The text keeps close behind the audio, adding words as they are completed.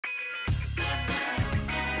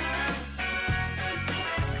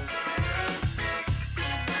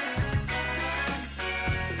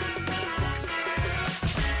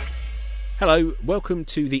Hello, welcome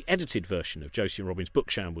to the edited version of Josie and Robin's Book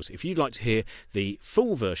Shambles. If you'd like to hear the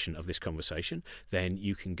full version of this conversation, then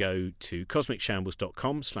you can go to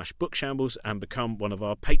cosmicshambles.com/bookshambles and become one of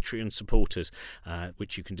our Patreon supporters,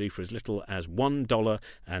 which you can do for as little as $1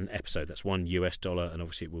 an episode. That's $1, and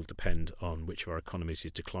obviously it will depend on which of our economies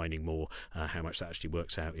is declining more, how much that actually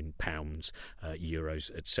works out in pounds, euros,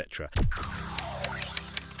 etc.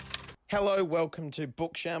 Hello, welcome to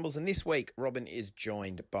Book Shambles, and this week Robin is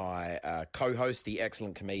joined by co-host, the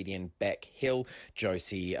excellent comedian Beck Hill.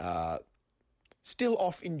 Josie still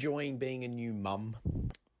off enjoying being a new mum,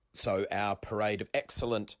 so our parade of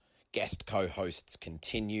excellent guest co-hosts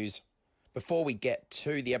continues. Before we get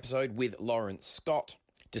to the episode with Lawrence Scott,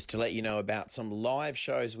 just to let you know about some live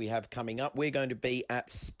shows we have coming up. We're going to be at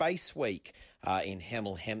Space Week in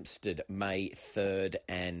Hemel Hempstead, May 3rd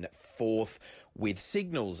and 4th, with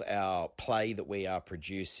Signals, our play that we are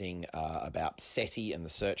producing about SETI and the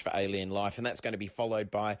search for alien life. And that's going to be followed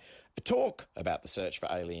by a talk about the search for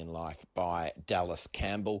alien life by Dallas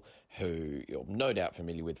Campbell, who you're no doubt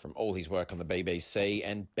familiar with from all his work on the BBC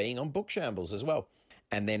and being on Book Shambles as well.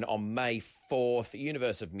 And then on May 4th,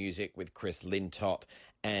 Universe of Music with Chris Lintott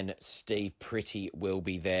and Steve Pretty will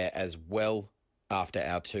be there as well after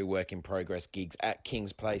our 2 work-in-progress gigs at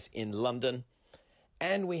King's Place in London.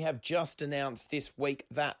 And we have just announced this week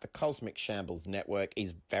that the Cosmic Shambles Network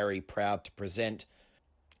is very proud to present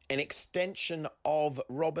an extension of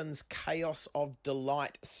Robin's Chaos of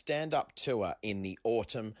Delight stand-up tour in the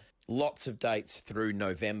autumn. Lots of dates through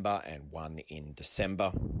November and one in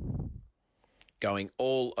December. Going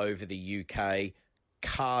all over the UK,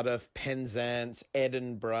 Cardiff, Penzance,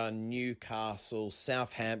 Edinburgh, Newcastle,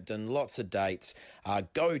 Southampton, lots of dates.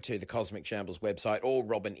 Go to the Cosmic Shambles website or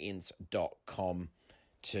robinince.com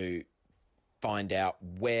to find out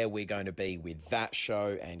where we're going to be with that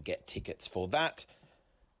show and get tickets for that.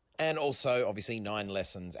 And also, obviously, 9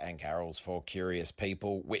 Lessons and Carols for Curious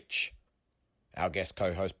People, which our guest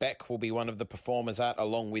co-host Beck will be one of the performers at,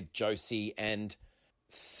 along with Josie and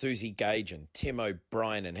Susie Gage and Tim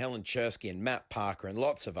O'Brien and Helen Chersky and Matt Parker and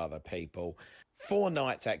lots of other people. 4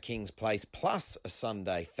 nights at King's Place, plus a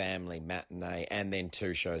Sunday family matinee, and then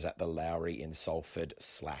 2 shows at the Lowry in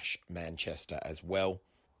Salford/Manchester as well.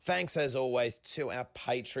 Thanks, as always, to our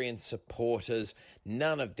Patreon supporters.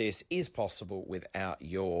 None of this is possible without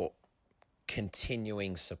your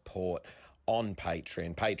continuing support on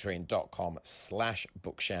Patreon.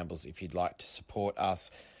 Patreon.com/bookshambles if you'd like to support us.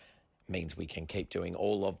 Means we can keep doing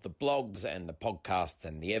all of the blogs and the podcasts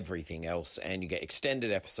and the everything else, and you get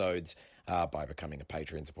extended episodes by becoming a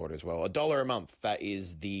Patreon supporter as well. $1 a month, that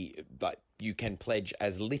is you can pledge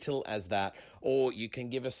as little as that, or you can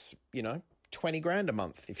give us, 20 grand a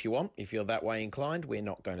month if you want. If you're that way inclined, we're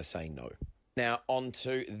not going to say no. Now, on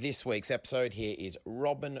to this week's episode. Here is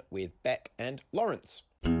Robin with Beck and Lawrence.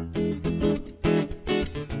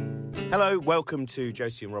 Hello, welcome to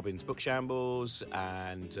Josie and Robin's Book Shambles,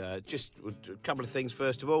 and just a couple of things.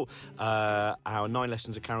 First of all, our 9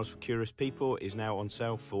 Lessons of Carols for Curious People is now on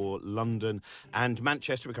sale for London and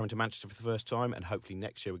Manchester. We're coming to Manchester for the first time, and hopefully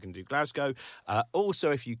next year we're going to do Glasgow.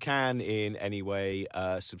 Also, if you can in any way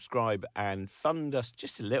subscribe and fund us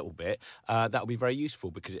just a little bit, that will be very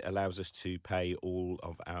useful because it allows us to pay all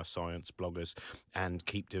of our science bloggers and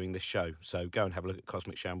keep doing this show. So go and have a look at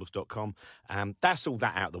cosmicshambles.com. That's all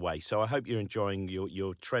that out of the way. So I hope you're enjoying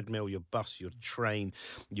your treadmill, your bus, your train,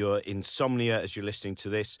 your insomnia as you're listening to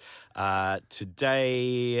this.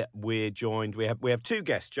 Today we're joined. We have 2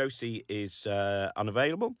 guests. Josie is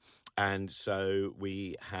unavailable. And so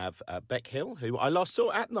we have Beck Hill, who I last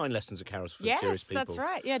saw at 9 Lessons of Carols for Curious People. Yes, that's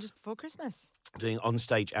right. Yeah, just before Christmas. Doing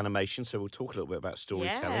on-stage animation, so we'll talk a little bit about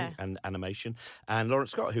storytelling and animation. And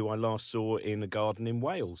Lawrence Scott, who I last saw in a garden in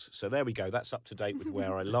Wales. So there we go. That's up to date with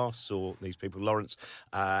where I last saw these people. Lawrence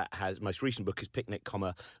has most recent book is Picnic,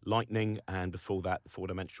 Lightning, and before that, The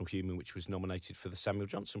Four-Dimensional Human, which was nominated for the Samuel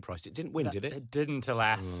Johnson Prize. It didn't win, did it? It didn't,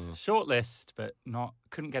 alas. Shortlist, but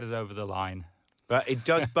couldn't get it over the line. But it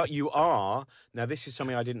does. But you are now. This is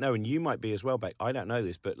something I didn't know, and you might be as well, Beck. I don't know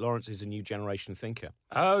this, but Lawrence is a new generation thinker.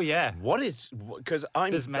 Oh yeah. What is? Because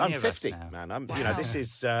I'm 50, man. Wow. This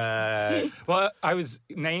is. Well, I was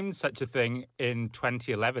named such a thing in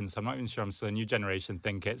 2011, so I'm not even sure I'm still a new generation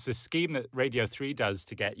thinker. It's a scheme that Radio 3 does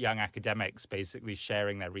to get young academics basically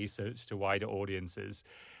sharing their research to wider audiences.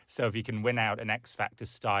 So if you can win out an X Factor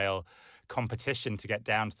style competition to get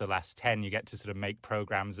down to the last 10, you get to sort of make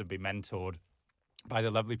programs and be mentored by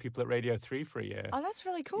the lovely people at Radio 3 for a year. Oh, that's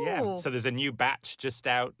really cool. Yeah. So there's a new batch just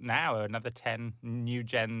out now, another 10 new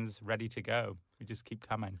gens ready to go. We just keep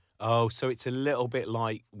coming. Oh, so it's a little bit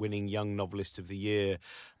like winning Young Novelist of the Year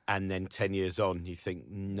and then 10 years on, you think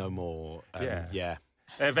no more. Yeah.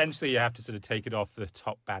 Eventually, you have to sort of take it off the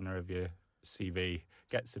top banner of your CV.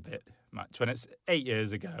 Gets a bit much when it's 8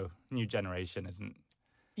 years ago. New generation isn't.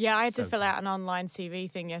 Yeah, I had to So fill out an online CV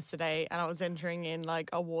thing yesterday, and I was entering in like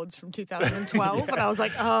awards from 2012, and I was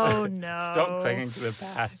like, "Oh no!" Stop clinging to the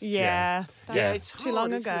past. Yeah, Yeah, that's it's too hard,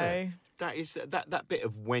 long isn't ago. it? That is that bit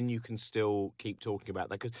of when you can still keep talking about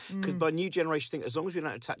that, because by new generation thing, as long as we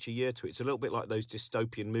don't attach a year to it, it's a little bit like those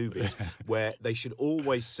dystopian movies where they should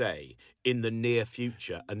always say in the near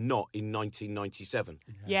future and not in 1997.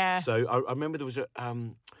 Yeah. So I remember there was a.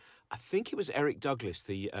 I think it was Eric Douglas,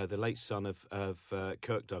 the late son of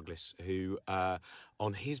Kirk Douglas, who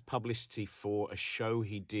on his publicity for a show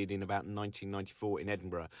he did in about 1994 in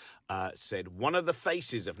Edinburgh said, "One of the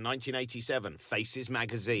faces of 1987, Faces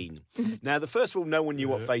magazine." Now, first of all, no one knew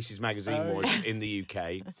what Faces magazine was in the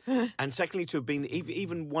UK, and secondly, to have been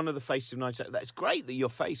even one of the faces of 1987, that's great that your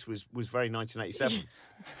face was very 1987.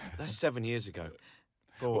 That's 7 years ago.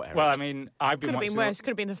 Poor Eric. Well, I mean, I've been Could have watching. been worse. Could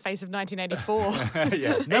have been the face of 1984.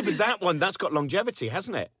 Yeah. No, but that's got longevity,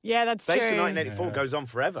 hasn't it? Yeah, that's Face true. of 1984 goes on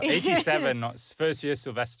forever. 87, not first year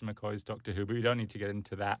Sylvester McCoy's Doctor Who, but we don't need to get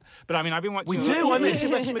into that. But I mean, I've been watching. We do. I met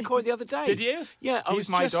Sylvester McCoy the other day. Did you? Yeah, I He's was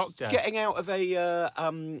my just doctor. getting out of a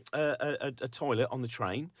toilet on the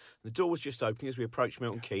train. The door was just opening as we approached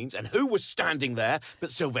Milton Keynes, and who was standing there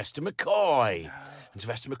but Sylvester McCoy? And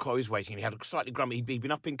Sylvester McCoy was waiting, and he had a slightly grumpy. He'd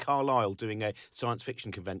been up in Carlisle doing a science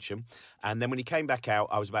fiction convention, and then when he came back out,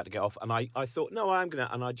 I was about to get off, and I thought, no, I'm going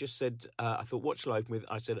to, and I just said, I thought, what shall I open with?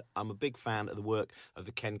 I said, I'm a big fan of the work of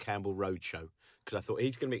the Ken Campbell Roadshow, because I thought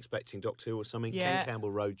he's going to be expecting Doctor Who or something. Yeah. Ken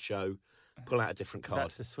Campbell Roadshow, pull out a different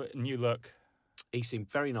card. That's a new look. He seemed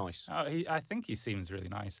very nice. Oh, I think he seems really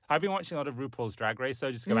nice. I've been watching a lot of RuPaul's Drag Race,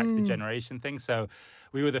 so just to go back to the generation thing. So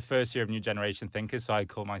we were the first year of New Generation Thinkers, so I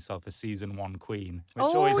call myself a season one queen, which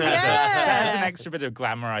Oh, always has, yeah. has an extra bit of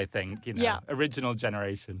glamour, I think. You know, Yeah. original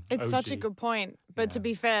generation. It's such a OG. good point. But to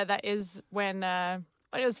be fair, that is when it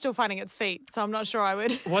was still finding its feet, so I'm not sure I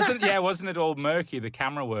would. Wasn't it all murky? The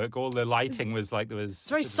camera work, all the lighting was like there was. It's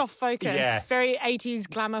very soft focus. Yes. Very 80s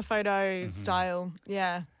glamour photo style.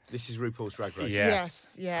 Yeah. This is RuPaul's Drag Race.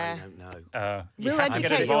 Yes. I Yeah. don't know. We'll have to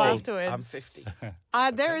get educate you involved. afterwards. I'm 50.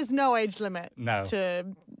 There is no age limit No. to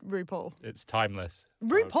RuPaul. It's timeless.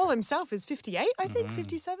 RuPaul himself is 58, I think,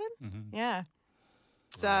 57. Yeah.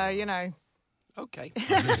 So, you know. Okay.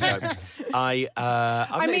 I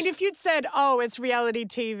mean, if you'd said, oh, it's reality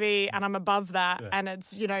TV and I'm above that and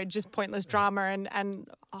it's, you know, just pointless drama and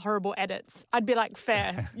horrible edits, I'd be like,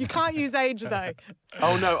 fair. You can't use age, though.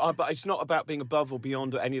 Oh, no, but it's not about being above or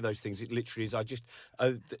beyond or any of those things. It literally is.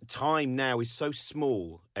 Time now is so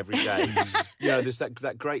small every day. You know, there's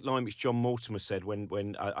that great line which John Mortimer said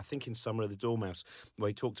when I think in Summer of the Dormouse, where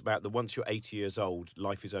he talked about that once you're 80 years old,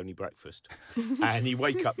 life is only breakfast. And you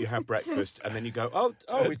wake up, you have breakfast, and then you go, oh,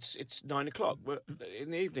 it's 9 o'clock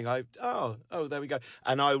in the evening. Oh, there we go.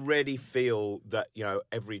 And I really feel that, you know,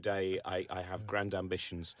 every day I have grand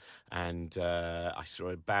ambitions, and I saw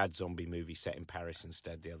a bad zombie movie set in Paris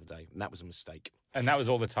instead the other day, and that was a mistake. And that was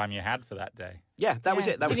all the time you had for that day. Yeah, that was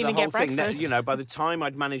Yeah, it. That was didn't the even whole get thing. breakfast. You know, by the time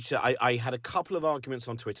I'd managed to, I had a couple of arguments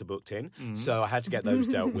on Twitter booked in, so I had to get those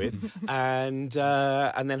dealt with, and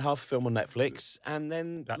then half a film on Netflix, and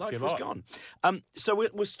then That's life your was lot. gone. So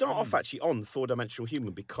we'll start off actually on the four-dimensional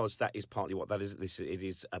human, because that is partly what that is. It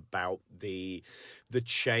is about the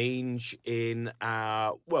change in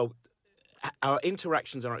our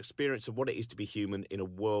interactions and our experience of what it is to be human in a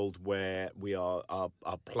world where we are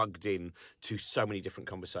plugged in to so many different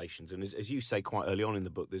conversations. And as you say quite early on in the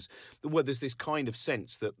book, there's this kind of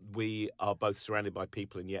sense that we are both surrounded by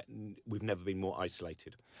people and yet we've never been more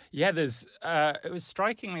isolated. Yeah, it was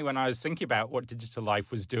striking me when I was thinking about what digital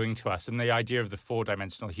life was doing to us, and the idea of the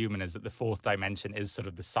four-dimensional human is that the fourth dimension is sort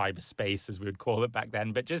of the cyberspace, as we would call it back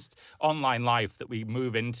then, but just online life that we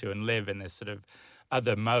move into and live in this sort of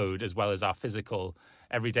other mode, as well as our physical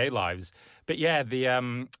everyday lives. But yeah,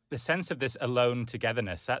 the sense of this alone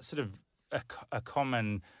togetherness, that's sort of a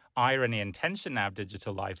common irony and tension now of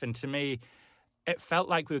digital life. And to me, it felt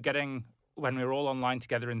like we were getting, when we were all online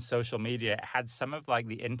together in social media, it had some of like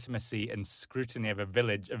the intimacy and scrutiny of a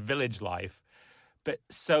village life, but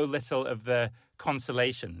so little of the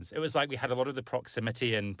consolations. It was like we had a lot of the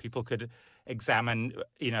proximity and people could examine,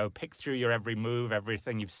 you know, pick through your every move,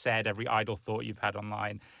 everything you've said, every idle thought you've had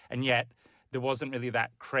online. And yet there wasn't really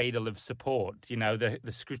that cradle of support. You know, the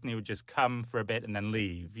scrutiny would just come for a bit and then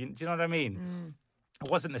leave. Do you know what I mean? It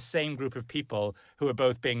wasn't the same group of people who were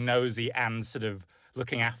both being nosy and sort of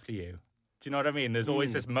looking after you. Do you know what I mean? There's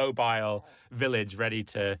always this mobile village ready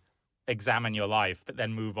to examine your life, but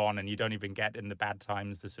then move on, and you don't even get in the bad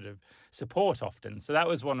times the sort of support often. So that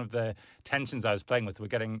was one of the tensions I was playing with. We're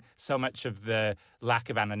getting so much of the lack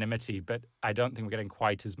of anonymity, but I don't think we're getting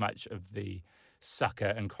quite as much of the succor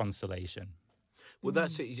and consolation. Well,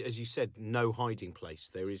 that's it. As you said, no hiding place.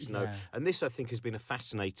 There is no, and this I think has been a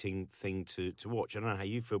fascinating thing to watch. I don't know how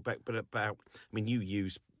you feel, but about. I mean, you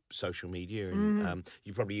use social media, and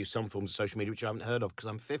you probably use some forms of social media which I haven't heard of because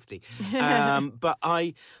I'm 50. But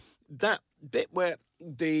that bit where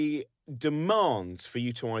the demands for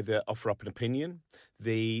you to either offer up an opinion,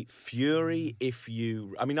 the fury if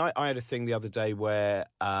you... I mean, I had a thing the other day where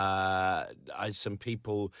some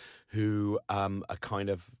people who are kind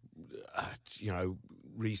of,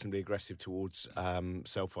 reasonably aggressive towards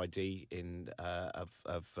self-ID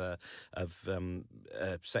of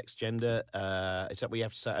sex, gender. Is that what you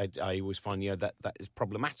have to say? I always find that is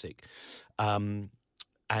problematic. And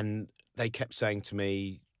they kept saying to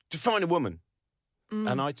me, define a woman.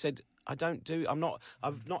 And I said, I've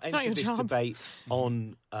not entered this debate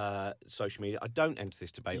on social media. I don't enter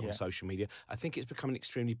this debate on social media. I think it's become an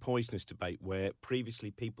extremely poisonous debate where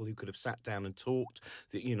previously people who could have sat down and talked,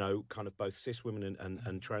 that, kind of both cis women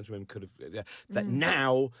and trans women could have, that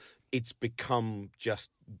now it's become just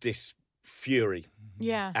this fury.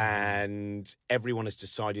 Yeah. And everyone has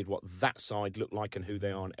decided what that side looked like and who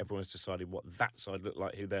they are, and everyone has decided what that side looked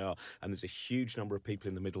like, who they are. And there's a huge number of people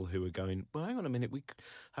in the middle who are going, well, hang on a minute, we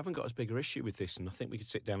haven't got as big an issue with this, and I think we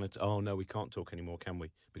could sit down and, oh, no, we can't talk anymore, can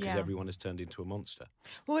we? Because everyone has turned into a monster.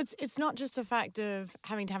 Well, it's not just a fact of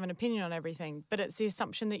having to have an opinion on everything, but it's the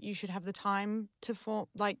assumption that you should have the time to form,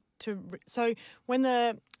 so when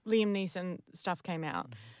the Liam Neeson stuff came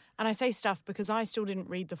out, and I say stuff because I still didn't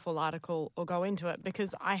read the full article or go into it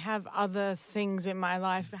because I have other things in my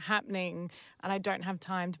life happening and I don't have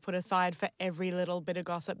time to put aside for every little bit of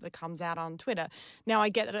gossip that comes out on Twitter. Now, I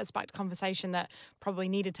get that it sparked a conversation that probably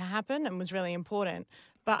needed to happen and was really important.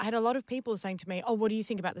 But I had a lot of people saying to me, oh, what do you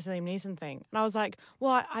think about this Liam Neeson thing? And I was like,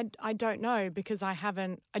 well, I don't know because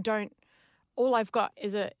all I've got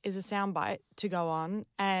is a soundbite to go on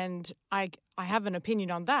and I have an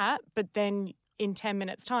opinion on that, but then in 10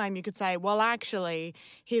 minutes' time, you could say, well, actually,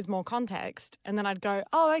 here's more context. And then I'd go,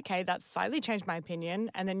 oh, okay, that's slightly changed my opinion.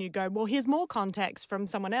 And then you'd go, well, here's more context from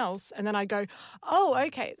someone else. And then I'd go, oh,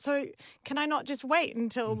 okay, so can I not just wait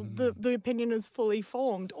until the opinion is fully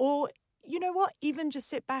formed? Or, you know what, even just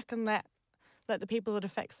sit back and let the people that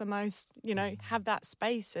affects the most, have that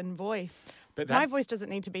space and voice. But my voice doesn't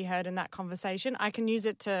need to be heard in that conversation. I can use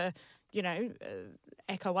it to,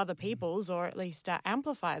 echo other people's or at least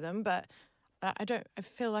amplify them, but I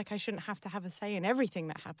feel like I shouldn't have to have a say in everything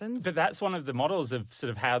that happens. But that's one of the models of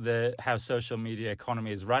sort of how social media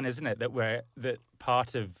economy is run, isn't it? That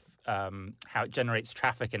part of how it generates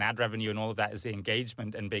traffic and ad revenue and all of that is the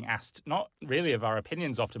engagement and being asked not really of our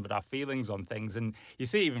opinions often, but our feelings on things. And you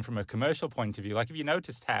see, even from a commercial point of view, like, have you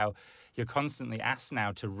noticed how you're constantly asked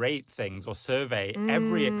now to rate things or survey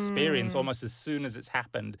every experience almost as soon as it's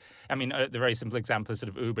happened? I mean, the very simple example is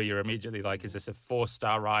sort of Uber. You're immediately like, is this a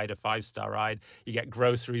 4-star ride, a 5-star ride? You get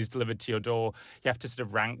groceries delivered to your door. You have to sort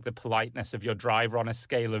of rank the politeness of your driver on a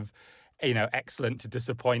scale of, excellent to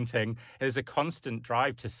disappointing. There's a constant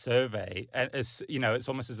drive to survey. It's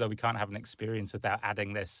almost as though we can't have an experience without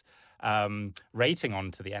adding this rating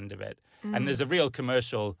on to the end of it. And there's a real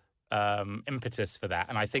commercial impetus for that.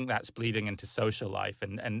 And I think that's bleeding into social life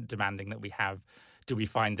and demanding that we have, do we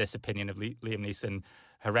find this opinion of Liam Neeson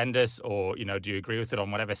horrendous, or, do you agree with it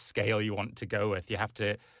on whatever scale you want to go with? You have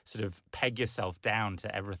to sort of peg yourself down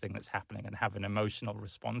to everything that's happening and have an emotional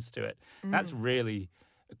response to it. That's really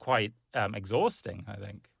quite exhausting, I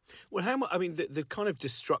think. Well, the kind of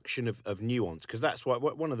destruction of nuance, because that's why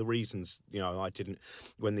one of the reasons, I didn't,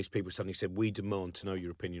 when these people suddenly said, we demand to know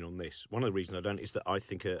your opinion on this, one of the reasons I don't is that I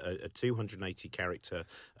think a 280 character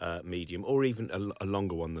medium, or even a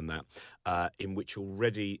longer one than that, in which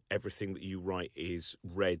already everything that you write is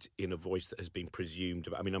read in a voice that has been presumed.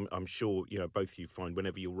 I mean, I'm sure, both of you find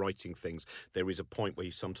whenever you're writing things, there is a point where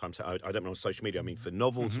you sometimes, I don't know on social media, I mean, for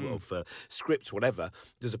novels or for scripts, whatever,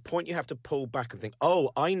 there's a point you have to pull back and think,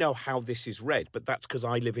 oh, I know how this is read, but that's because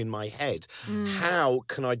I live in my head. How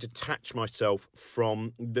can I detach myself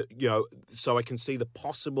from so I can see the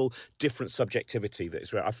possible different subjectivity that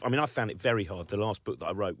is read? I found it very hard. The last book that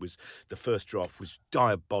I wrote the first draft was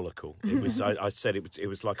diabolical. It was, I said it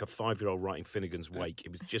was like a 5-year-old writing Finnegan's Wake.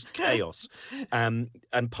 It was just chaos. And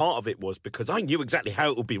part of it was because I knew exactly how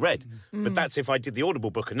it would be read, but that's if I did the Audible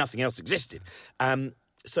book and nothing else existed.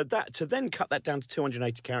 So that to then cut that down to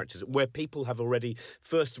 280 characters, where people have already,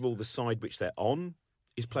 first of all, the side which they're on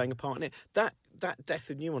is playing a part in it. That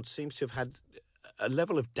depth of nuance seems to have had a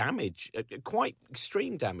level of damage, quite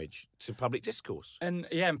extreme damage to public discourse. And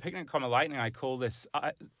yeah, in Picnic Comma Lightning, I call this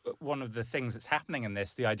one of the things that's happening in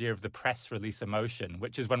this, the idea of the press release emotion,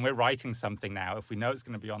 which is when we're writing something now, if we know it's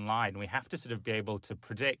going to be online, we have to sort of be able to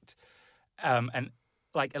predict and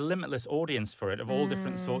like a limitless audience for it of all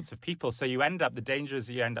different sorts of people. So you end up, the danger is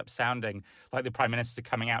you end up sounding like the Prime Minister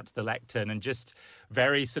coming out to the lectern and just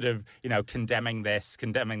very sort of, condemning this,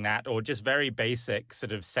 condemning that, or just very basic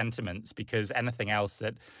sort of sentiments, because anything else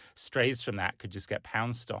that strays from that could just get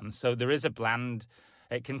pounced on. So there is it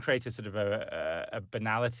can create a sort of a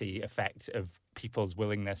banality effect of people's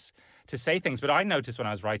willingness to say things. But I noticed when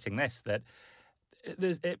I was writing this that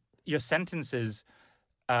your sentences...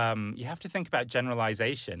 you have to think about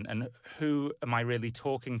generalization and who am I really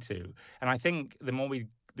talking to? And I think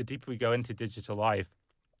the deeper we go into digital life,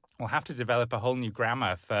 we'll have to develop a whole new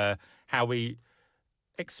grammar for how we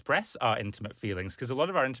express our intimate feelings, because a lot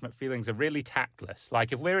of our intimate feelings are really tactless.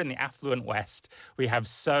 Like if we're in the affluent West, we have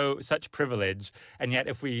such privilege, and yet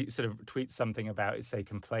if we sort of tweet something about, say,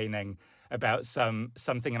 complaining about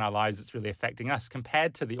something in our lives that's really affecting us,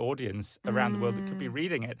 compared to the audience around the world that could be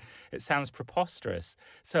reading it, it sounds preposterous.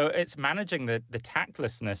 So it's managing the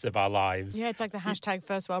tactlessness of our lives. Yeah, it's like the hashtag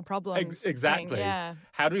first world problems. Exactly. Thing, yeah.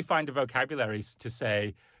 How do we find a vocabulary to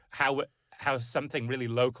say how something really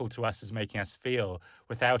local to us is making us feel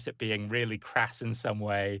without it being really crass in some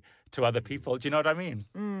way to other people? Do you know what I mean?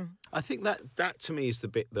 I think that to me is the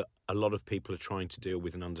bit that a lot of people are trying to deal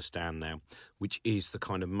with and understand now, which is the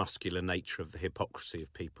kind of muscular nature of the hypocrisy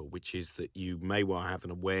of people, which is that you may well have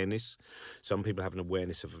an awareness. Some people have an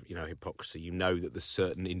awareness of, hypocrisy. You know that there's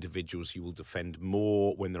certain individuals you will defend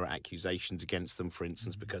more when there are accusations against them, for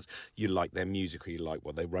instance, because you like their music or you like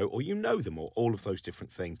what they wrote or you know them, or all of those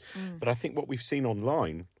different things. But I think what we've seen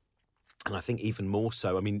online, and I think even more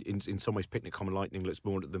so, I mean, in some ways, Picnic Common Lightning looks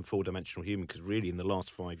more than Four-Dimensional Human, because really in the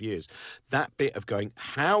last 5 years, that bit of going,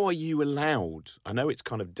 how are you allowed? I know it's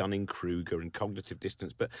kind of Dunning-Kruger and cognitive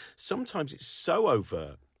dissonance, but sometimes it's so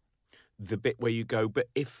overt, the bit where you go, but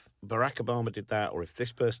if Barack Obama did that, or if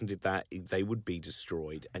this person did that, they would be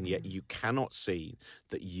destroyed. And yet you cannot see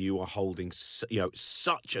that you are holding,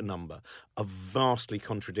 such a number of vastly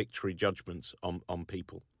contradictory judgments on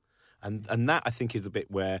people. And that, I think, is the bit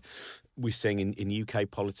where we're seeing in UK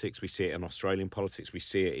politics, we see it in Australian politics, we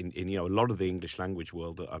see it in a lot of the English language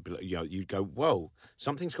world. That you go, whoa,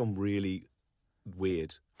 something's gone really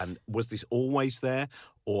weird. And was this always there,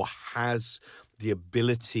 or has the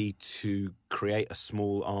ability to create a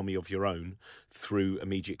small army of your own through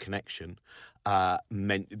immediate connection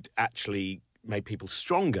actually made people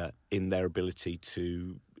stronger in their ability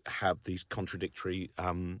to have these contradictory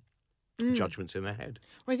judgments in their head?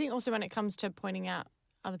 Well, I think also when it comes to pointing out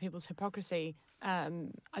other people's hypocrisy, I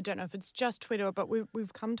don't know if it's just Twitter, but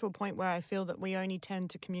we've come to a point where I feel that we only tend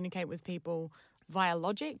to communicate with people via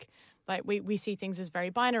logic. Like we see things as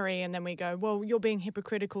very binary, and then we go, well, you're being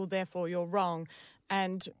hypocritical, therefore you're wrong.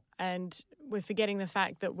 And we're forgetting the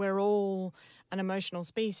fact that we're all an emotional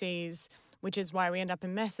species, which is why we end up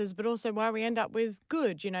in messes, but also why we end up with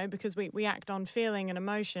good, because we act on feeling and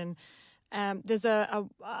emotion. There's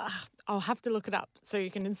I'll have to look it up so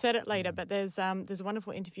you can insert it later, but there's a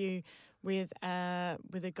wonderful interview with a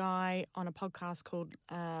guy on a podcast called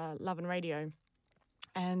Love and Radio,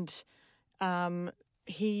 and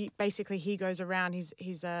he goes around.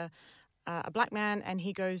 He's a black man, and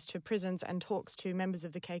he goes to prisons and talks to members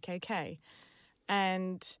of the KKK,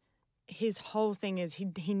 and his whole thing is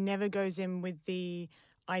he never goes in with the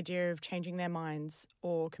idea of changing their minds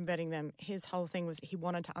or converting them. His whole thing was he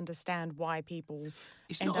wanted to understand why people.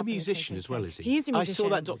 He's not a musician as well, is he? He is a musician. I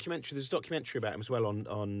saw that documentary. There's a documentary about him as well on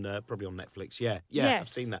probably on Netflix. Yeah, yes. I've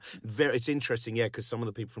seen that. It's interesting, because some of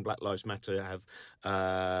the people from Black Lives Matter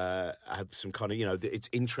have some kind of, it's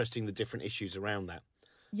interesting the different issues around that.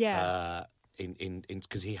 Yeah.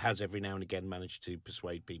 Because he has every now and again managed to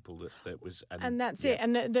persuade people that was... And that's it.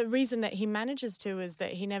 And the reason that he manages to is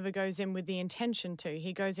that he never goes in with the intention to.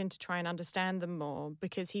 He goes in to try and understand them more,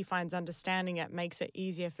 because he finds understanding it makes it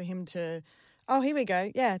easier for him to... Oh, here we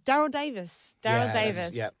go. Yeah, Daryl Davis.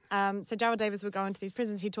 Davis. Yeah. So Daryl Davis would go into these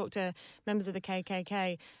prisons. He talked to members of the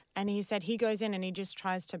KKK, and he said he goes in and he just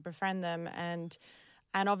tries to befriend them, and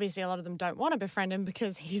obviously a lot of them don't want to befriend him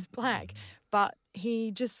because he's black, but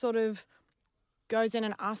he just sort of goes in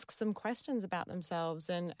and asks them questions about themselves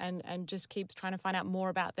and just keeps trying to find out more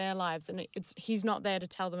about their lives. And he's not there to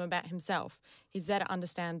tell them about himself. He's there to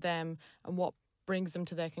understand them and what brings them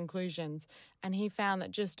to their conclusions. And he found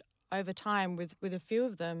that just over time with a few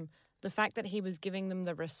of them, the fact that he was giving them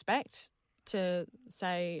the respect to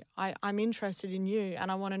say, I'm interested in you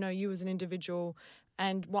and I want to know you as an individual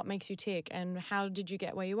and what makes you tick and how did you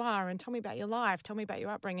get where you are and tell me about your life, tell me about your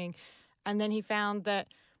upbringing. And then he found that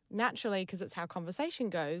naturally, because it's how conversation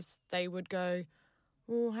goes, they would go,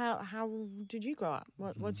 well, how did you grow up?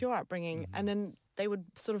 What's your upbringing? And then they would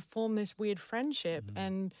sort of form this weird friendship,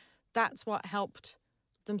 and that's what helped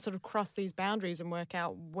them sort of cross these boundaries and work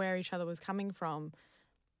out where each other was coming from.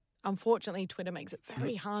 Unfortunately, Twitter makes it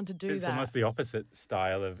very hard to do that. It's almost the opposite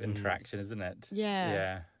style of interaction, isn't it?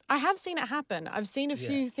 Yeah. I have seen it happen. I've seen a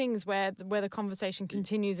few things where the conversation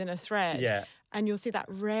continues in a thread, and you'll see that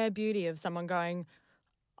rare beauty of someone going,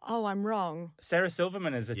 oh, I'm wrong. Sarah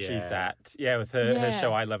Silverman has achieved that, with her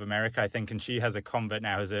show I Love America, I think, and she has a convert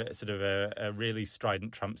now as a sort of a really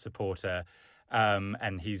strident Trump supporter,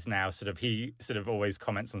 and he's now he always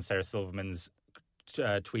comments on Sarah Silverman's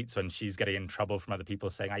tweets when she's getting in trouble from other people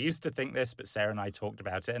saying, I used to think this, but Sarah and I talked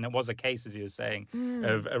about it. And it was a case, as you were saying,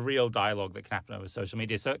 of a real dialogue that can happen over social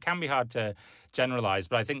media. So it can be hard to generalize,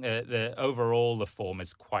 but I think the overall the form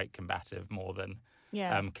is quite combative more than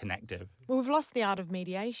connective. Well, we've lost the art of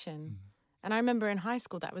mediation. And I remember in high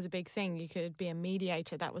school, that was a big thing. You could be a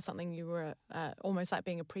mediator. That was something you were almost like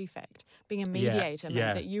being a prefect. Being a mediator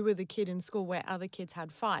meant that you were the kid in school where other kids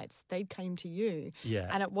had fights. They came to you. Yeah.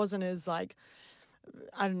 And it wasn't as like,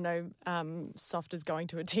 I don't know, soft as going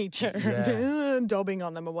to a teacher and dobbing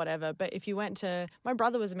on them or whatever. But if you went to, my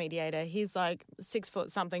brother was a mediator. He's like 6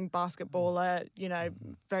 foot something, basketballer,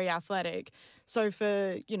 very athletic. So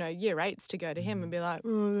for, year 8s to go to him and be like,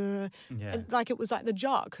 like it was like the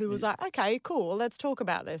jock who was like, okay, cool, let's talk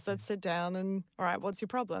about this. Let's sit down and, all right, what's your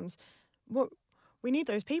problems? We need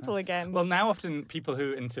those people again. Well, now often people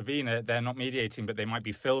who intervene, they're not mediating, but they might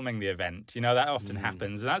be filming the event. That often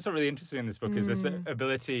happens. And that's what's really interesting in this book is this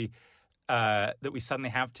ability that we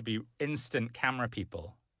suddenly have to be instant camera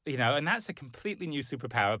people. And that's a completely new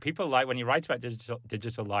superpower. People like, when you write about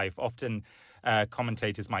digital life, often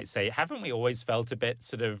commentators might say, haven't we always felt a bit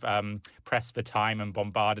sort of pressed for time and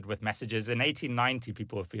bombarded with messages? In 1890,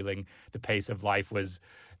 people were feeling the pace of life was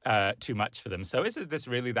too much for them. So is this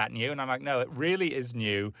really that new? And I'm like, no, it really is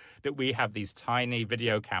new that we have these tiny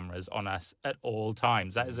video cameras on us at all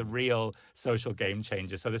times. That is a real social game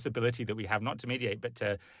changer. So this ability that we have not to mediate, but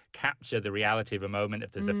to capture the reality of a moment,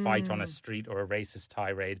 if there's a fight on a street or a racist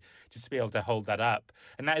tirade, just to be able to hold that up.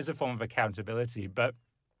 And that is a form of accountability. But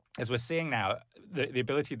as we're seeing now, the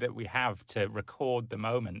ability that we have to record the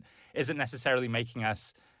moment isn't necessarily making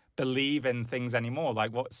us believe in things anymore.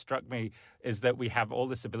 Like what struck me is that we have all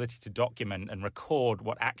this ability to document and record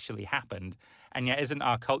what actually happened, and yet isn't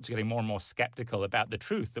our culture getting more and more skeptical about the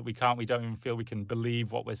truth, that we don't even feel we can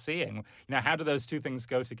believe what we're seeing? How do those two things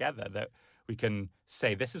go together, that we can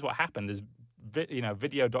say this is what happened, there's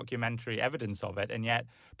video documentary evidence of it, and yet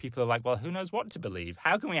people are like, well, who knows what to believe?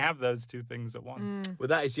 How can we have those two things at once? Well,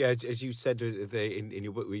 that is, as you said in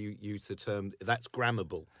your book, where you use the term, that's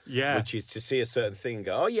grammable, which is to see a certain thing and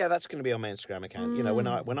go, oh yeah, that's going to be on my Instagram account.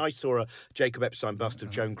 When I saw a Jacob Epstein bust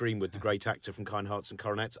of Joan Greenwood, the great actor from Kind Hearts and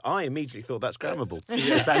Coronets, I immediately thought that's grammable.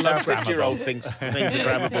 That's how 50-year-old things are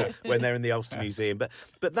grammable when they're in the Ulster Museum.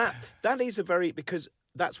 But that is a very, because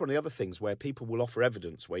that's one of the other things where people will offer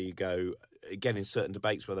evidence where you go, again, in certain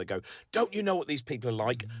debates where they go, don't you know what these people are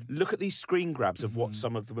like? Look at these screen grabs of what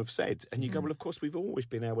some of them have said. And you go, well, of course, we've always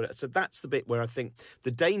been able to. So that's the bit where I think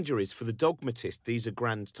the danger is for the dogmatist, these are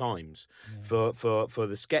grand times. For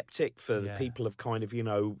the skeptic, for the people of kind of,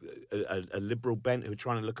 a liberal bent who are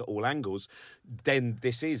trying to look at all angles, then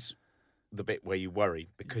this is the bit where you worry,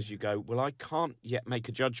 because you go, well, I can't yet make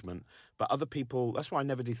a judgment, but other people, that's why I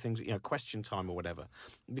never do things, question time or whatever,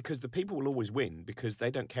 because the people will always win because they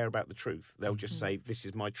don't care about the truth. They'll just say, this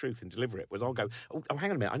is my truth and deliver it. Whereas I'll go, oh,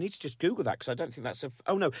 hang on a minute, I need to just Google that because I don't think that's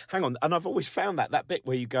oh no, hang on. And I've always found that bit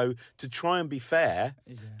where you go to try and be fair,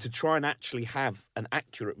 to try and actually have an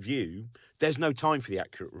accurate view, there's no time for the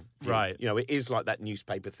accurate view. Right. It is like that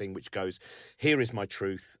newspaper thing which goes, here is my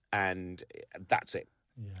truth and that's it.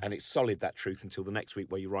 Yeah. And it's solid, that truth, until the next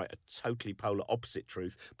week where you write a totally polar opposite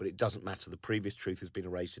truth, but it doesn't matter. The previous truth has been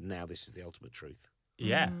erased and now this is the ultimate truth.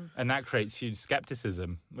 Yeah, and that creates huge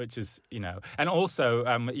skepticism, which is, and also,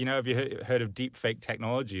 have you heard of deep fake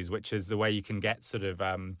technologies, which is the way you can get sort of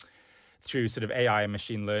through sort of AI and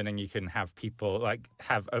machine learning, you can have people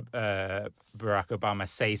have Barack Obama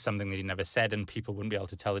say something that he never said and people wouldn't be able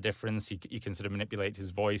to tell the difference. You can sort of manipulate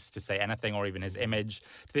his voice to say anything, or even his image,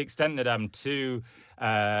 to the extent that two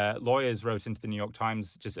lawyers wrote into the New York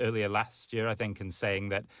Times just earlier last year, I think, and saying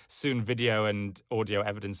that soon video and audio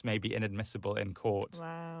evidence may be inadmissible in court.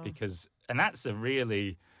 Wow. And that's a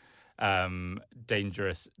really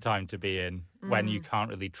dangerous time to be in when you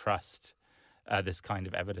can't really trust this kind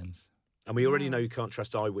of evidence. And we already know you can't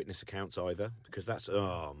trust eyewitness accounts either, because that's,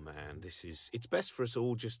 oh man, it's best for us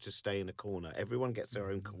all just to stay in a corner. Everyone gets their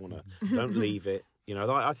own corner. Don't leave it. You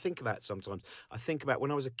know, I think of that sometimes. I think about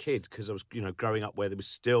when I was a kid, because I was, growing up where there was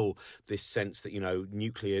still this sense that,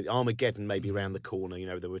 nuclear Armageddon may be around the corner.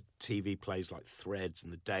 There were TV plays like Threads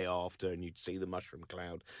and The Day After, and you'd see the mushroom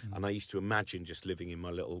cloud. And I used to imagine just living in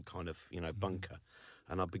my little kind of, bunker.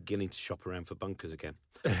 And I'm beginning to shop around for bunkers again.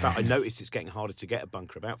 In fact, I noticed it's getting harder to get a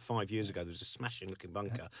bunker. About 5 years ago, there was a smashing-looking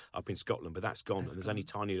bunker up in Scotland, but that's gone. And there's only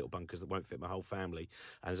tiny little bunkers that won't fit my whole family.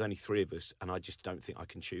 And there's only 3 of us, and I just don't think I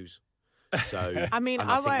can choose. So, I mean,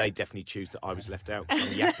 I think they definitely choose that I was left out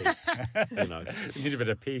because I'm yapping. You need a bit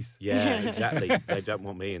of peace. Yeah, exactly. They don't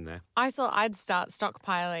want me in there. I thought I'd start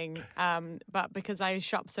stockpiling, but because I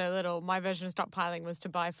shop so little, my version of stockpiling was to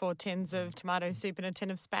buy 4 tins of tomato soup and a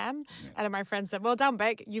tin of Spam. And my friend said, well done,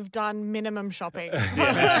 Beck, you've done minimum shopping.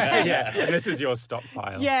 Yeah, and this is your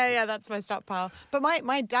stockpile. Yeah, that's my stockpile. But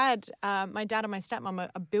my dad and my stepmom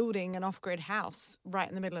are building an off-grid house right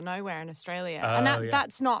in the middle of nowhere in Australia. And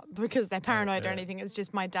that's not because they're paranoid or anything. It's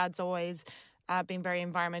just my dad's always been very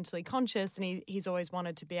environmentally conscious, and he's always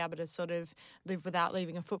wanted to be able to sort of live without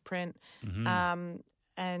leaving a footprint.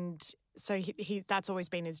 And so he that's always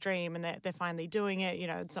been his dream, and they're finally doing it.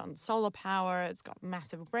 It's on solar power. It's got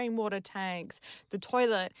massive rainwater tanks. The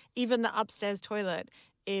toilet, even the upstairs toilet,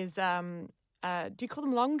 is do you call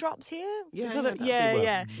them long drops here?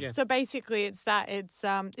 Yeah. So basically, it's that. It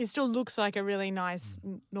still looks like a really nice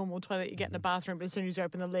normal toilet you get in a bathroom, but as soon as you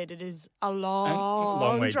open the lid, it is a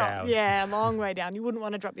long way drop. down. Yeah, a long way down. You wouldn't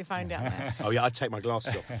want to drop your phone down there. Oh yeah, I'd take my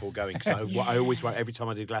glasses off before going, because I always went every time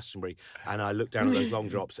I did Glastonbury, and I look down at those long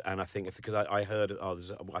drops, and I think, because I heard, I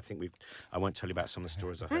won't tell you about some of the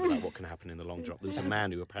stories I heard about what can happen in the long drop. There's a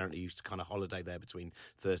man who apparently used to kind of holiday there between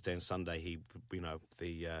Thursday and Sunday. He,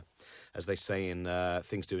 as they say in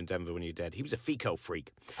Things to Do in Denver When You're Dead, he was a fecal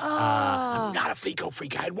freak. I'm not a fecal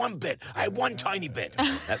freak. I had one bit. I had one tiny bit.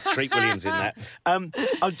 That's Treat Williams in that.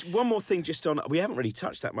 One more thing just on, we haven't really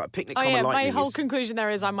touched that much. Picnic Common Lightning. My whole conclusion there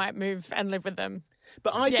is I might move and live with them.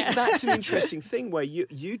 But I think that's an interesting thing where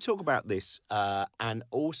you talk about this, and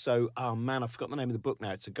also, oh man, I've forgotten the name of the book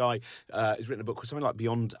now. It's a guy who's written a book called something like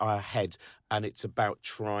Beyond Our Head, and it's about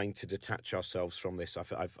trying to detach ourselves from this.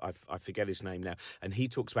 I forget his name now. And he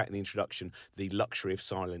talks about in the introduction the luxury of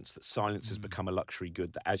silence, that silence has become a luxury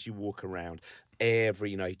good, that as you walk around,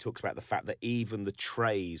 he talks about the fact that even the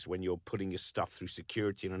trays, when you're putting your stuff through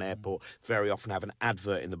security in an airport, very often have an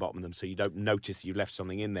advert in the bottom of them, so you don't notice you left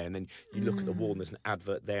something in there. And then you look at the wall and there's an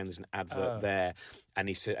advert there and there's an advert there. And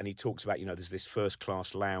he talks about, there's this first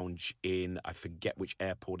class lounge in, I forget which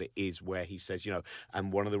airport it is, where he says,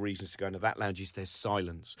 and one of the reasons to go into that lounge is there's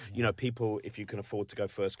silence. People, if you can afford to go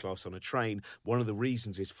first class on a train, one of the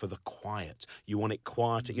reasons is for the quiet. You want it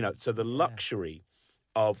quieter, so the luxury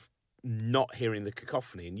of not hearing the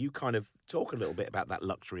cacophony, and you kind of talk a little bit about that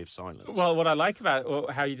luxury of silence. Well, what I like about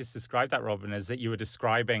how you just described that, Robin, is that you were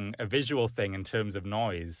describing a visual thing in terms of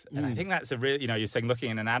noise, and I think that's a real, you're saying looking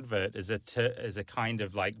at an advert is a kind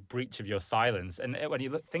of like breach of your silence, and when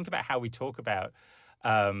you think about how we talk about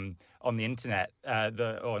on the internet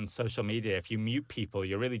or on social media, if you mute people,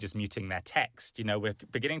 you're really just muting their text. We're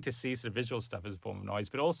beginning to see sort of visual stuff as a form of noise,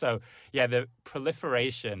 but also, the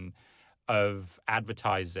proliferation of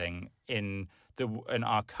advertising in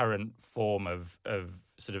our current form of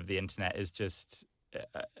sort of the internet is just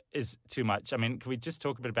is too much. I mean, can we just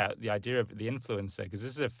talk a bit about the idea of the influencer? Because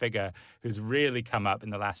this is a figure who's really come up in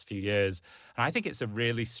the last few years, and I think it's a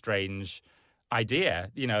really strange idea.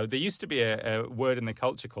 There used to be a word in the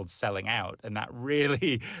culture called selling out, and that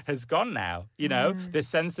really has gone now. This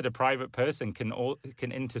sense that a private person can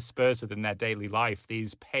intersperse within their daily life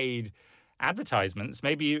these paid advertisements.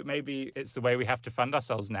 Maybe it's the way we have to fund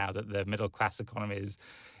ourselves now that the middle class economy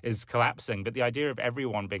is collapsing. But the idea of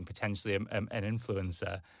everyone being potentially an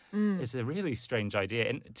influencer is a really strange idea.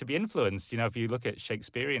 And to be influenced, if you look at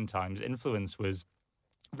Shakespearean times, influence was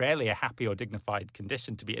rarely a happy or dignified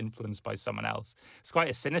condition to be influenced by someone else. It's quite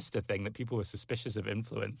a sinister thing that people were suspicious of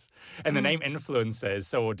influence. And the name influencer is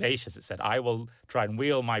so audacious. It said, I will try and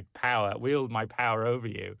wield my power over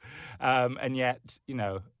you. And yet,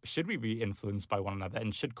 should we be influenced by one another?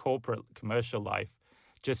 And should corporate commercial life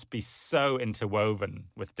just be so interwoven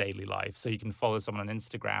with daily life? So you can follow someone on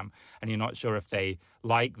Instagram and you're not sure if they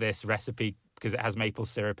like this recipe because it has maple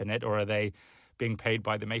syrup in it, or are they being paid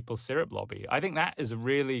by the maple syrup lobby? I think that is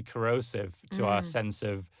really corrosive to our sense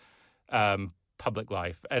of public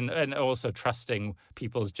life, and also trusting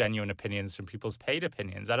people's genuine opinions from people's paid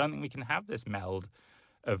opinions. I don't think we can have this meld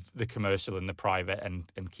of the commercial and the private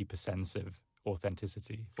and keep a sense of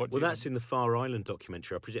authenticity. What do Well, you that's think? in the Far Island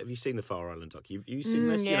documentary. Have you seen the Far Island doc? Have you seen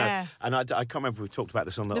this? yeah. And I can't remember if we talked about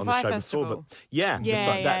this on the Fire show Festival. before, but yeah,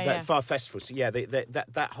 Yeah, that Fire Festival. So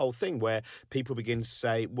that whole thing where people begin to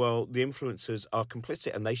say, well, the influencers are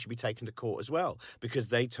complicit and they should be taken to court as well because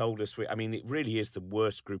they told us. It really is the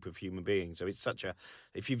worst group of human beings. So it's such a.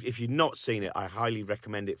 If you've not seen it, I highly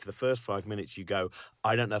recommend it. For the first 5 minutes, you go,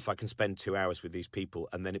 I don't know if I can spend 2 hours with these people,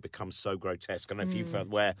 and then it becomes so grotesque. I don't know if you felt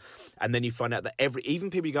where, and then you find out that even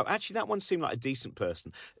people you go, actually, that one seemed like a decent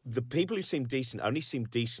person. The people who seem decent only seem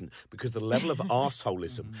decent because the level of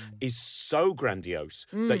arseholism is so grandiose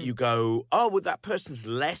that you go, oh, well, that person's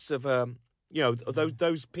less of a.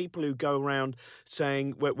 Those people who go around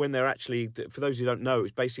saying when they're actually, for those who don't know,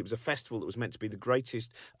 it was a festival that was meant to be the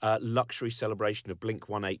greatest luxury celebration of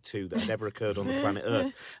Blink-182 that had ever occurred on the planet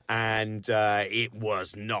Earth, and it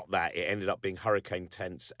was not that. It ended up being hurricane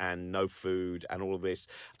tents and no food and all of this.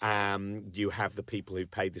 You have the people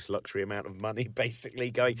who've paid this luxury amount of money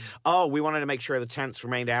basically going, oh, we wanted to make sure the tents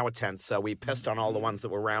remained our tents, so we pissed on all the ones that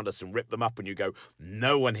were around us and ripped them up, and you go,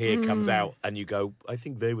 no one here comes out, and you go, I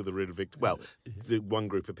think they were the real victim. Well, the one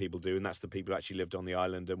group of people do, and that's the people who actually lived on the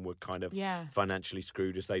island and were kind of financially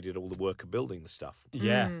screwed as they did all the work of building the stuff.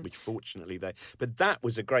 Yeah. Which fortunately but that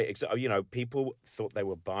was a great example. People thought they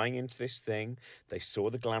were buying into this thing. They saw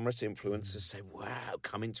the glamorous influencers say, wow,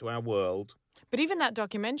 come into our world. But even that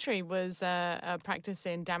documentary was a practice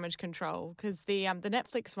in damage control because the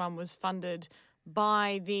Netflix one was funded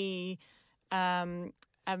by the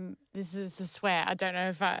this is a swear. I don't know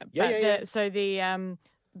if I. So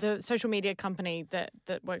the social media company that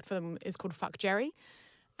worked for them is called Fuck Jerry.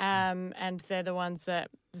 And they're the ones that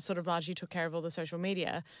sort of largely took care of all the social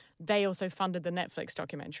media. They also funded the Netflix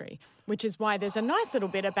documentary, which is why there's a nice little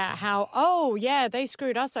bit about how, they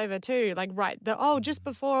screwed us over too. Like, just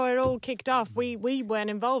before it all kicked off, we weren't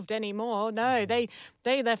involved anymore. No, they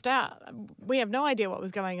left out. We have no idea what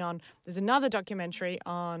was going on. There's another documentary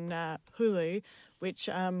on Hulu, which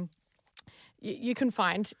you can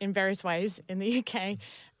find in various ways in the UK.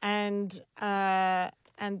 And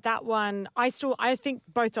that one, I think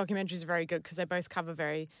both documentaries are very good because they both cover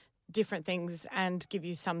very different things and give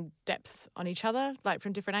you some depth on each other, like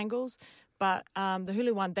from different angles. But the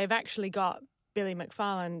Hulu one, they've actually got Billy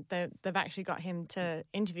McFarlane. They've actually got him to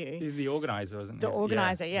interview. The organizer, wasn't it? The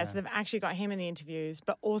organizer, yes. Yeah. So they've actually got him in the interviews.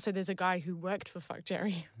 But also there's a guy who worked for Fuck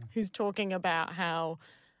Jerry who's talking about how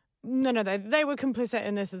they were complicit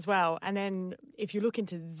in this as well. And then if you look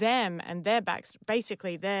into them and their backs,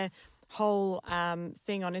 basically their whole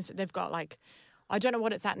thing on Instagram, they've got I don't know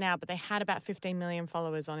what it's at now, but they had about 15 million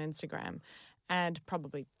followers on Instagram and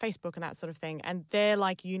probably Facebook and that sort of thing. And they're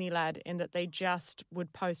like Unilad in that they just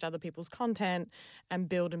would post other people's content and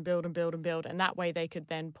build and build and build and build. And that way they could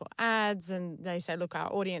then put ads and they say, look,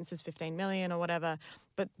 our audience is 15 million or whatever.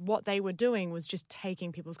 But what they were doing was just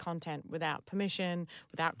taking people's content without permission,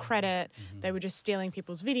 without credit. Mm-hmm. They were just stealing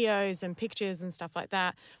people's videos and pictures and stuff like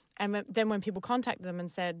that. And then when people contacted them and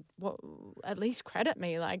said, well, at least credit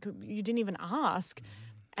me, like you didn't even ask.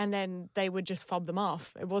 And then they would just fob them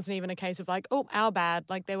off. It wasn't even a case of our bad.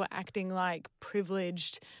 Like they were acting like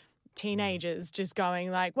privileged teenagers just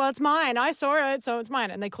going well, it's mine. I saw it, so it's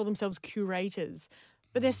mine. And they call themselves curators.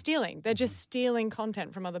 But they're stealing. They're just stealing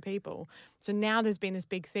content from other people. So now there's been this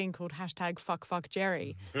big thing called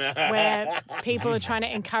 #FuckFuckJerry, where people are trying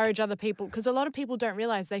to encourage other people. Because a lot of people don't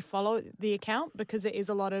realise they follow the account because it is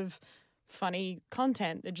a lot of funny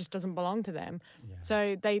content that just doesn't belong to them. Yeah.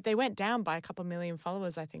 So they went down by a couple million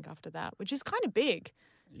followers, I think, after that, which is kind of big.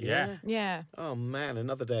 Yeah. Oh man,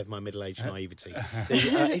 another day of my middle-aged naivety.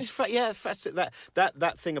 It's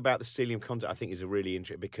that thing about the stealing of content, I think, is a really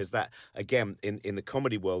interesting because that again in the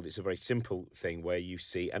comedy world, it's a very simple thing where you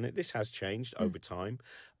see, and this has changed over time.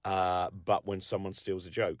 But when someone steals a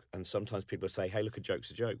joke, and sometimes people say, "Hey, look, a joke's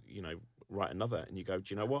a joke," write another, and you go,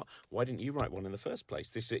 "Do you know what? Why didn't you write one in the first place?"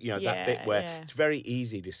 This, that bit where it's very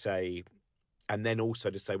easy to say. And then also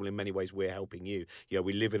to say, well, in many ways, we're helping you.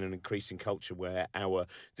 We live in an increasing culture where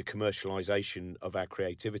the commercialisation of our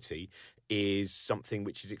creativity is something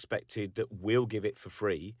which is expected that we'll give it for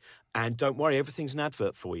free. And don't worry, everything's an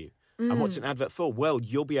advert for you. And what's an advert for? Well,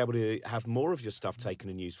 you'll be able to have more of your stuff taken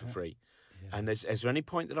and used for free. Yeah. And is there any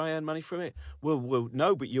point that I earn money from it? Well,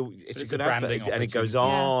 no, but it's a good advert, and it goes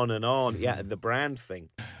on and on. Yeah, the brand thing.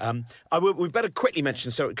 We better quickly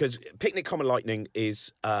mention because Picnic Common Lightning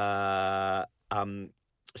is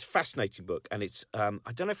it's a fascinating book, and it's I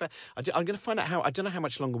don't know if I'm going to find out how. I don't know how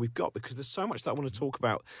much longer we've got because there's so much that I want to talk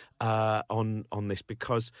about on this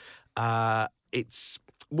because it's.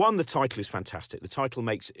 one, the title is fantastic. The title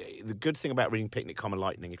makes the good thing about reading Picnic,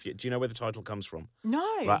 Lightning. Do you know where the title comes from? No.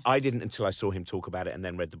 Right, I didn't until I saw him talk about it and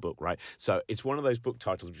then read the book. Right, so it's one of those book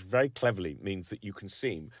titles which very cleverly means that you can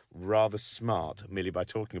seem rather smart merely by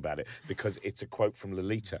talking about it, because it's a quote from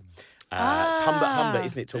Lolita. It's Humbert,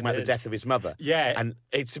 isn't it? Talking about the death of his mother. Yeah. And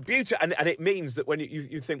it's a beauty. And it means that when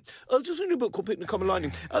you think, just reading a book called Picnic,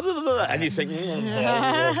 Lightning, and you think,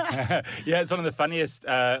 Yeah, it's one of the funniest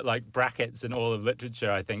brackets in all of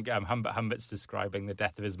literature, I think. Humbert's describing the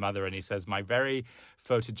death of his mother, and he says, "My very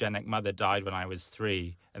photogenic mother died when I was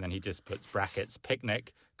 3," and then he just puts brackets,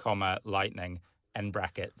 picnic, lightning, end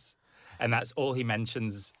brackets. And that's all he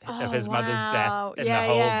mentions of his mother's death in the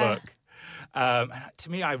whole book. To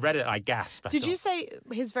me, I read it, I gasped. Did you say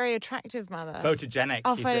his very attractive mother? Photogenic.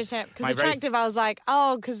 Oh, photogenic. Because attractive, I was like,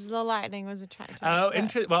 because the lightning was attractive. Oh,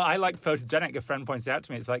 interesting. Well, I like photogenic. A friend pointed out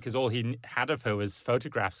to me, it's like because all he had of her was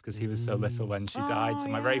photographs because he was so little when she died. So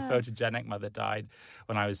my very photogenic mother died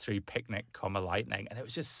when I was 3, picnic, lightning. And it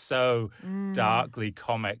was just so darkly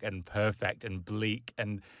comic and perfect and bleak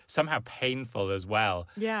and somehow painful as well.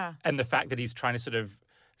 Yeah. And the fact that he's trying to sort of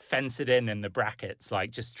fence it in the brackets, like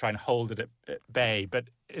just try and hold it at bay. But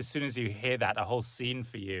as soon as you hear that, a whole scene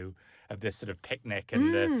for you of this sort of picnic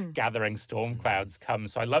and the gathering storm clouds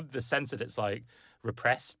comes. So I love the sense that it's like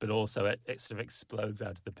repressed, but also it sort of explodes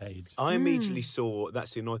out of the page. I immediately saw,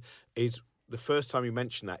 that's the annoying, is the first time you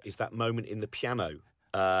mentioned that is that moment in the piano.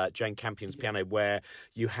 Jane Campion's piano, where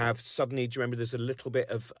you have suddenly, do you remember there's a little bit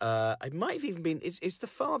of, it might have even been, is the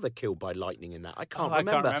father killed by lightning in that? I can't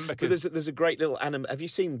remember. I can't remember. But there's a great little have you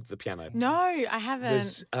seen the piano? No, I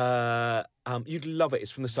haven't. There's, you'd love it.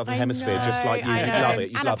 It's from the Southern Hemisphere, just like you. You'd love it.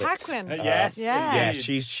 You'd Anna love Paquin. it. Yes. Yeah,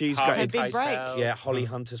 she's Harvey great. Big break. Yeah, Holly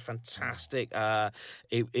Hunter's fantastic.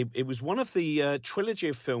 It was one of the trilogy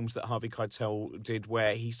of films that Harvey Keitel did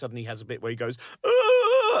where he suddenly has a bit where he goes,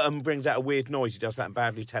 and brings out a weird noise. He does that in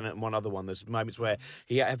Bad Lieutenant and one other one. There's moments where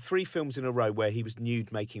he had 3 films in a row where he was nude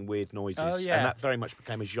making weird noises. Oh, yeah. And that very much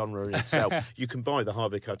became a genre in itself. You can buy the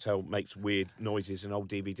Harvey Keitel Makes Weird Noises, an old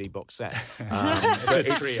DVD box set.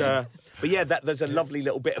 But yeah, there's a lovely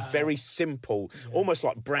little bit of very simple, almost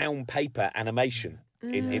like brown paper animation.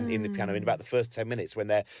 In the piano in about the first 10 minutes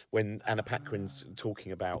when Anna Paquin's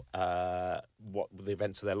talking about what the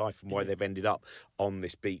events of their life and why they've ended up on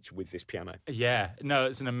this beach with this piano. Yeah, no,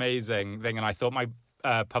 it's an amazing thing, and I thought my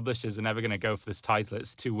publishers are never going to go for this title.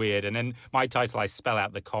 It's too weird. And in my title, I spell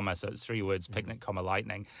out the comma, so it's 3 words: picnic,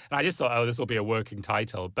 lightning. And I just thought, this will be a working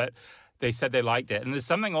title, but they said they liked it. And there's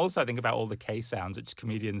something also, I think, about all the K sounds, which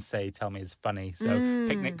comedians tell me is funny. So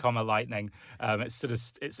picnic, lightning.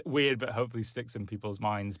 It's weird, but hopefully sticks in people's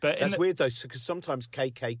minds. But that's weird, though, because sometimes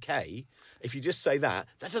KKK, if you just say that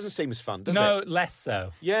doesn't seem as fun, does it? No, less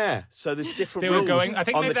so. Yeah, so there's different They rules were going, I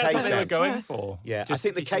think on maybe the that's K what sound. they were going for. Yeah, Just I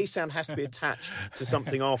think the K sound has to be attached to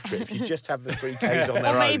something after it. If you just have the 3 Ks on their Or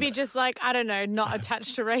own. maybe just like, I don't know, not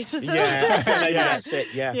attached to racism. Yeah, maybe that's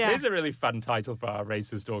it, yeah. Yeah. It is a really fun title for our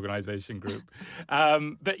racist organisation group.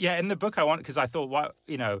 But yeah, in the book, because I thought,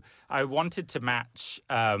 I wanted to match,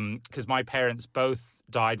 because my parents both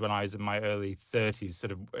died when I was in my early 30s,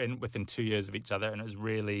 sort of within 2 years of each other, and it was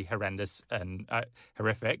really horrendous and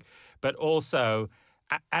horrific. But also,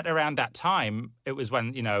 at around that time, it was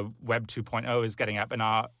when, Web 2.0 is getting up,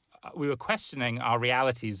 and we were questioning our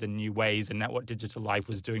realities in new ways and what digital life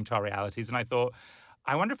was doing to our realities. And I thought,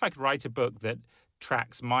 I wonder if I could write a book that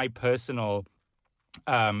tracks my personal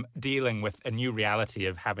dealing with a new reality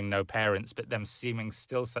of having no parents, but them seeming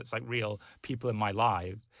still such like real people in my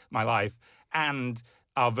life, and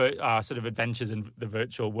our sort of adventures in the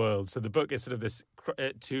virtual world. So the book is sort of this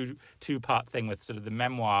two-part thing with sort of the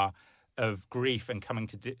memoir of grief and coming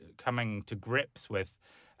to grips with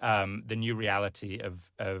the new reality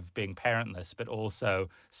of being parentless, but also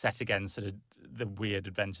set against sort of the weird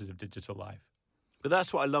adventures of digital life. But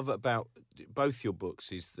that's what I love about both your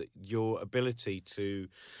books, is that your ability to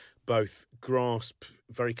both grasp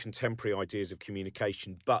very contemporary ideas of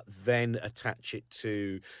communication, but then attach it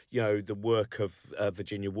to, the work of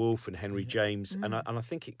Virginia Woolf and Henry James, and I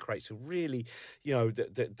think it creates a really,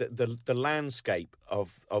 the landscape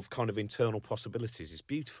of kind of internal possibilities is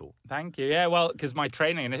beautiful. Thank you. Yeah, well, because my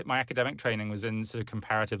academic training was in sort of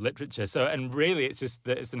comparative literature, and really it's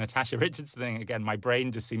the Natasha Richardson thing again. My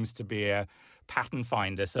brain just seems to be a pattern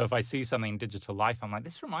finder. So if I see something in digital life, I'm like,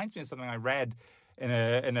 this reminds me of something I read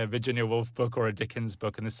in a Virginia Woolf book or a Dickens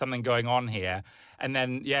book, and there's something going on here. And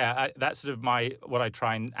then, that's sort of what I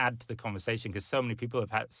try and add to the conversation, because so many people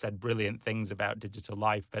have said brilliant things about digital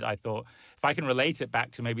life. But I thought if I can relate it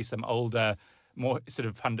back to maybe some older, more sort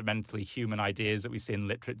of fundamentally human ideas that we see in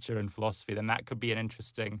literature and philosophy, then that could be an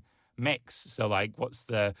interesting mix. So, like, what's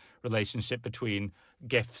the relationship between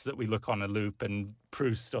GIFs that we look on a loop and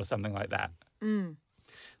Proust or something like that?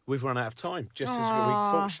 We've run out of time. Just as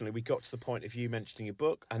fortunately, we got to the point of you mentioning your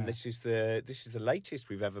book, and this is the latest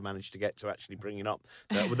we've ever managed to get to actually bringing up.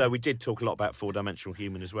 Although we did talk a lot about Four-Dimensional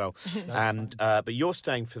Human as well, and but you're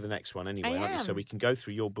staying for the next one anyway, aren't you? So we can go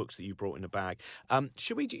through your books that you brought in a bag.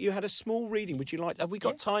 Should we? You had a small reading. Would you like? Have we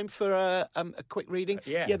got time for a quick reading?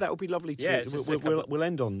 Yeah, that would be lovely too. Yeah, we'll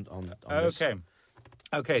end on this.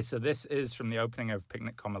 Okay. So this is from the opening of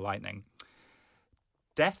Picnic, Lightning.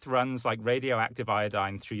 Death runs like radioactive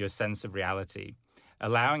iodine through your sense of reality,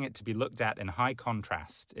 allowing it to be looked at in high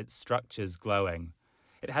contrast, its structures glowing.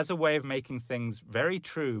 It has a way of making things very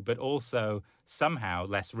true, but also somehow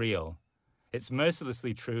less real. It's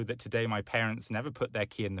mercilessly true that today my parents never put their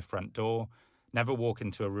key in the front door, never walk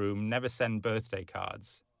into a room, never send birthday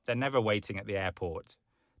cards. They're never waiting at the airport.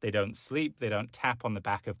 They don't sleep, they don't tap on the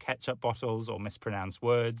back of ketchup bottles or mispronounce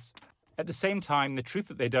words. At the same time, the truth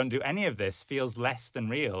that they don't do any of this feels less than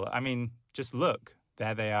real. I mean, just look,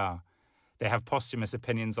 there they are. They have posthumous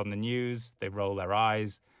opinions on the news, they roll their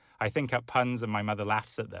eyes. I think up puns and my mother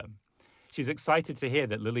laughs at them. She's excited to hear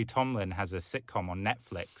that Lily Tomlin has a sitcom on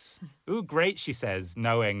Netflix. Ooh, great, she says,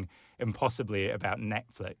 knowing impossibly about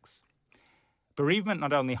Netflix. Bereavement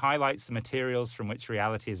not only highlights the materials from which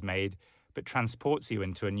reality is made, but transports you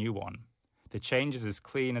into a new one. The change is as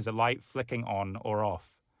clean as a light flicking on or off.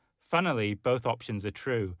 Funnily, both options are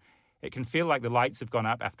true. It can feel like the lights have gone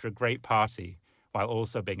up after a great party, while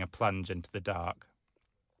also being a plunge into the dark.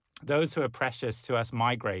 Those who are precious to us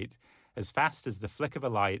migrate as fast as the flick of a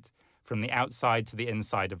light from the outside to the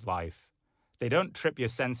inside of life. They don't trip your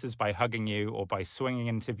senses by hugging you or by swinging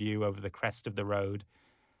into view over the crest of the road.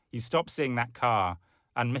 You stop seeing that car,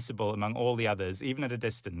 unmissable among all the others, even at a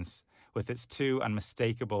distance, with its two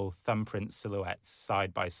unmistakable thumbprint silhouettes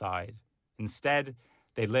side by side. Instead,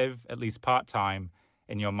 they live, at least part-time,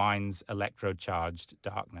 in your mind's electro-charged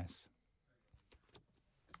darkness.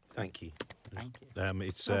 Thank you.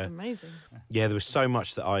 That's amazing. Yeah, there was so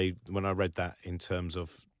much that when I read that in terms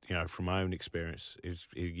of, from my own experience,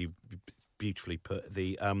 you beautifully put.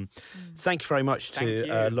 Thank you very much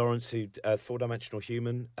to Lawrence, who Four-Dimensional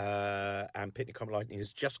Human and Picnic, Lightning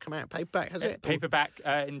has just come out paperback, has it? Paperback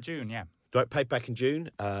in June, yeah. Right, paperback in June.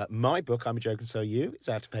 My book, I'm a Joke and So Are You, is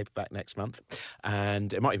out of paperback next month,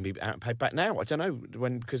 and it might even be out in paperback now. I don't know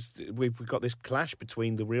when, because we've got this clash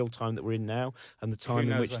between the real time that we're in now and the time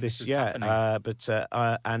in which this is happening.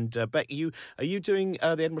 Beck, are you doing the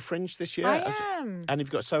Edinburgh Fringe this year? I am. And you've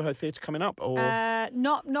got Soho Theatre coming up, or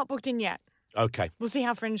not booked in yet. Okay. We'll see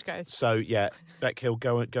how Fringe goes. So, yeah, Beck Hill,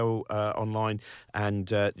 go online,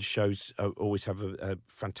 and shows always have a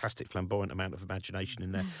fantastic flamboyant amount of imagination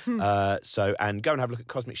in there. And go and have a look at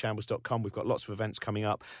cosmicshambles.com. We've got lots of events coming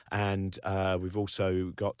up, and we've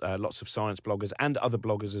also got lots of science bloggers and other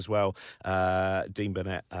bloggers as well. Dean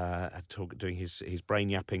Burnett doing his brain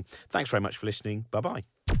yapping. Thanks very much for listening. Bye-bye.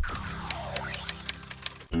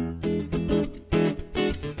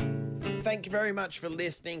 Thank you very much for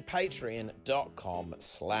listening.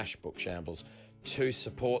 Patreon.com/bookshambles to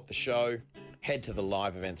support the show. Head to the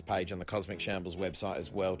live events page on the Cosmic Shambles website as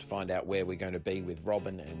well to find out where we're going to be with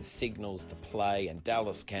Robin and Signals, the play, and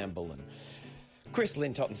Dallas Campbell and Chris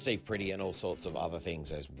Lintott and Steve Pretty and all sorts of other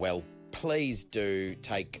things as well. Please do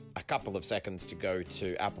take a couple of seconds to go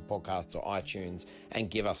to Apple Podcasts or iTunes and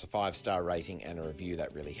give us a 5-star rating and a review.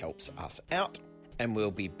 That really helps us out. And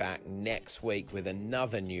we'll be back next week with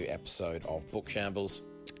another new episode of Book Shambles.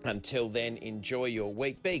 Until then, enjoy your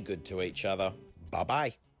week. Be good to each other.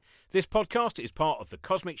 Bye-bye. This podcast is part of the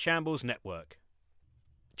Cosmic Shambles Network.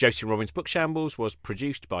 Josie and Robin's Book Shambles was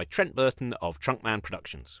produced by Trent Burton of Trunkman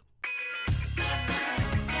Productions.